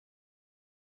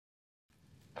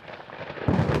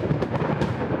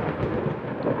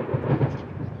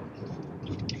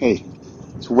Hey,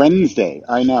 it's Wednesday.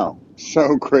 I know.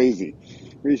 So crazy.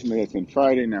 Recently it's been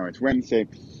Friday, now it's Wednesday,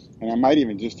 and I might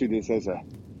even just do this as a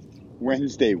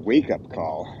Wednesday wake up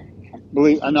call.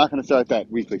 Believe I'm not going to start that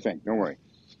weekly thing. Don't worry.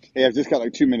 Hey, I've just got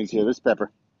like 2 minutes here. This is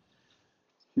Pepper.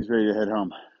 He's ready to head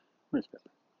home. Where's Pepper?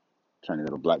 Tiny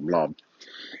little black blob.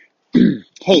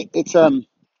 Hey, it's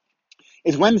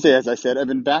Wednesday, as I said. I've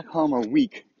been back home a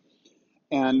week,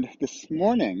 and this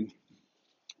morning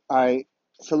I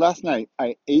so last night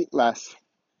I ate less.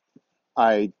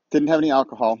 I didn't have any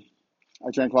alcohol. I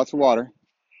drank lots of water,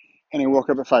 and I woke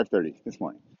up at 5:30 this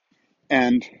morning.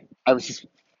 And I was just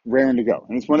raring to go.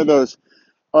 And it's one of those,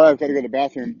 oh, I've got to go to the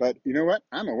bathroom, but you know what?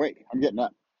 I'm awake. I'm getting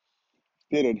up.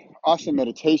 Did an awesome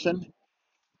meditation,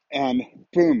 and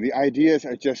boom, the ideas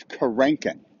are just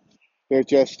cranking. They're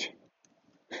just,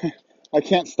 I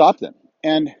can't stop them.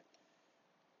 And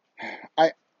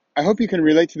I, I hope you can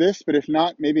relate to this, but if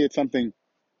not, maybe it's something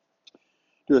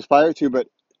to aspire to. But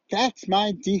that's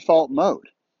my default mode: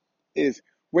 is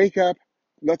wake up,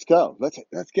 let's go, let's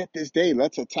get this day,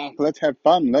 let's attack, let's have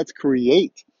fun, let's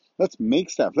create, let's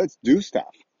make stuff, let's do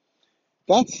stuff.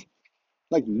 That's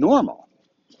like normal.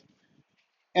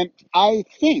 And I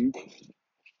think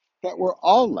that we're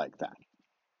all like that,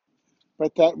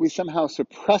 but that we somehow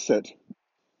suppress it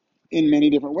in many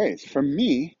different ways. For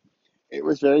me, it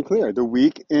was very clear. The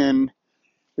week in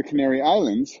the Canary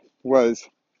Islands was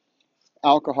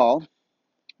alcohol,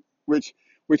 which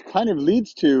which kind of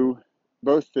leads to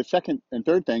both the second and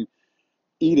third thing,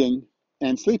 eating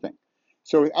and sleeping.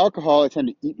 So with alcohol, I tend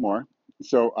to eat more.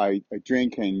 So I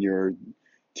drink and you're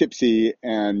tipsy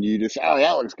and you just, oh,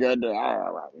 that looks good.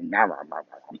 You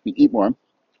eat more.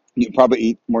 You probably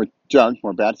eat more junk,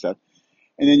 more bad stuff.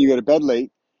 And then you go to bed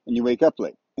late and you wake up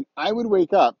late. And I would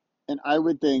wake up and I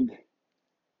would think,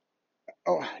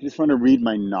 oh, I just want to read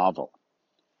my novel.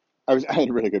 I had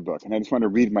a really good book and I just want to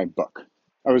read my book.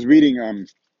 I was reading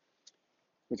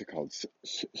what's it called?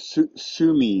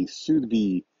 Soothe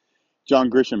John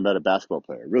Grisham about a basketball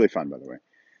player. Really fun, by the way.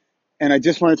 And I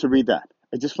just wanted to read that.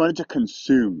 I just wanted to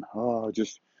consume.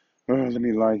 Let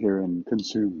me lie here and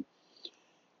consume.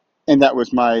 And that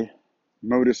was my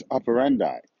modus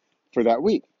operandi for that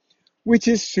week, which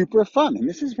is super fun. And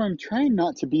this is where I'm trying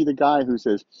not to be the guy who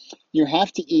says, you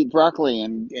have to eat broccoli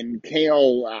and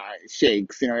kale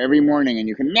shakes, every morning, and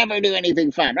you can never do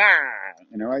anything fun.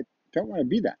 I don't want to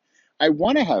be that. I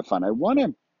want to have fun. I want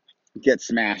to get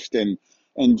smashed and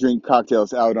drink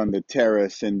cocktails out on the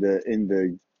terrace in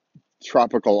the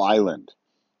tropical island.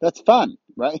 That's fun,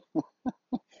 right?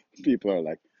 People are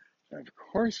like, of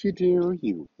course you do,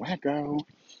 you wacko.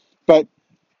 But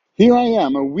here I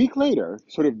am a week later,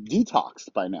 sort of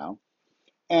detoxed by now,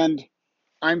 and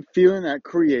I'm feeling that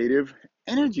creative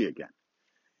energy again.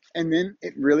 And then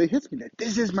it really hits me that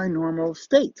this is my normal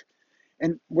state.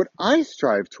 And what I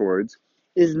strive towards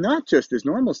is not just this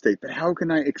normal state, but how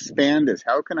can I expand this?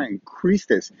 How can I increase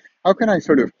this? How can I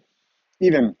sort of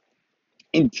even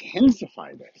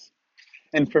intensify this?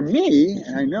 And for me,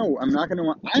 and I know I'm not going to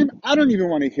want, I don't even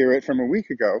want to hear it from a week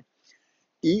ago.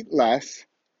 Eat less,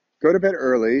 go to bed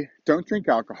early, don't drink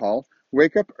alcohol,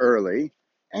 wake up early.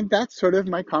 And that's sort of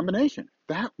my combination.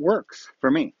 That works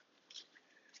for me.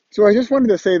 So I just wanted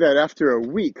to say that after a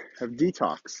week of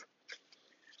detox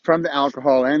from the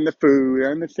alcohol and the food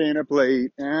and the staying up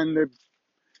late and the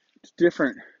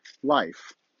different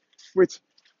life, which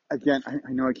again,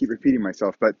 I know I keep repeating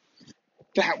myself, but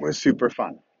that was super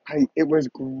fun. It was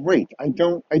great. I'm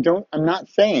not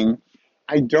saying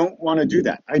I don't want to do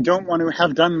that. I don't want to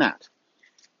have done that.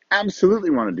 Absolutely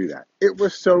want to do that. It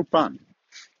was so fun.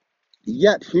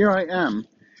 Yet here I am,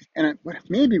 and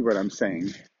maybe what I'm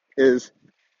saying is,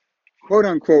 quote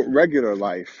unquote, regular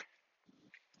life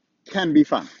can be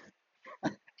fun.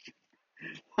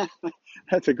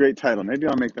 That's a great title. Maybe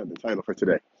I'll make that the title for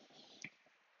today.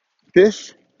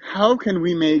 How can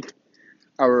we make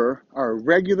our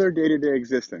regular day-to-day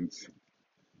existence,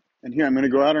 and here I'm going to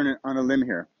go out on a limb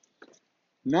here,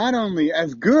 not only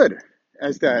as good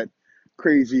as that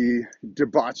crazy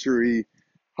debauchery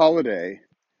holiday,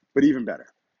 but even better.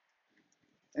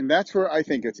 And that's where I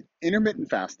think it's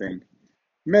intermittent fasting,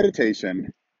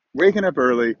 meditation, waking up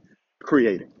early,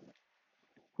 creating.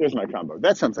 There's my combo.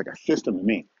 That sounds like a system to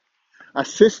me. A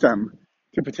system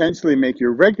to potentially make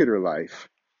your regular life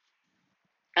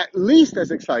at least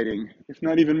as exciting, if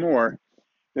not even more,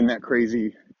 than that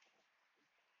crazy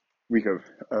week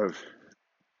of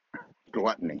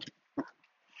gluttony.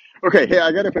 Okay, hey,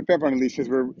 I got to put Pepper on a leash because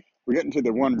we're getting to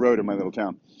the one road in my little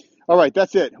town. All right,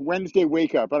 that's it. Wednesday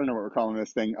wake up. I don't know what we're calling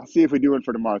this thing. I'll see if we do one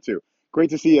for tomorrow too.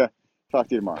 Great to see you. Talk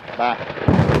to you tomorrow.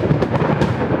 Bye.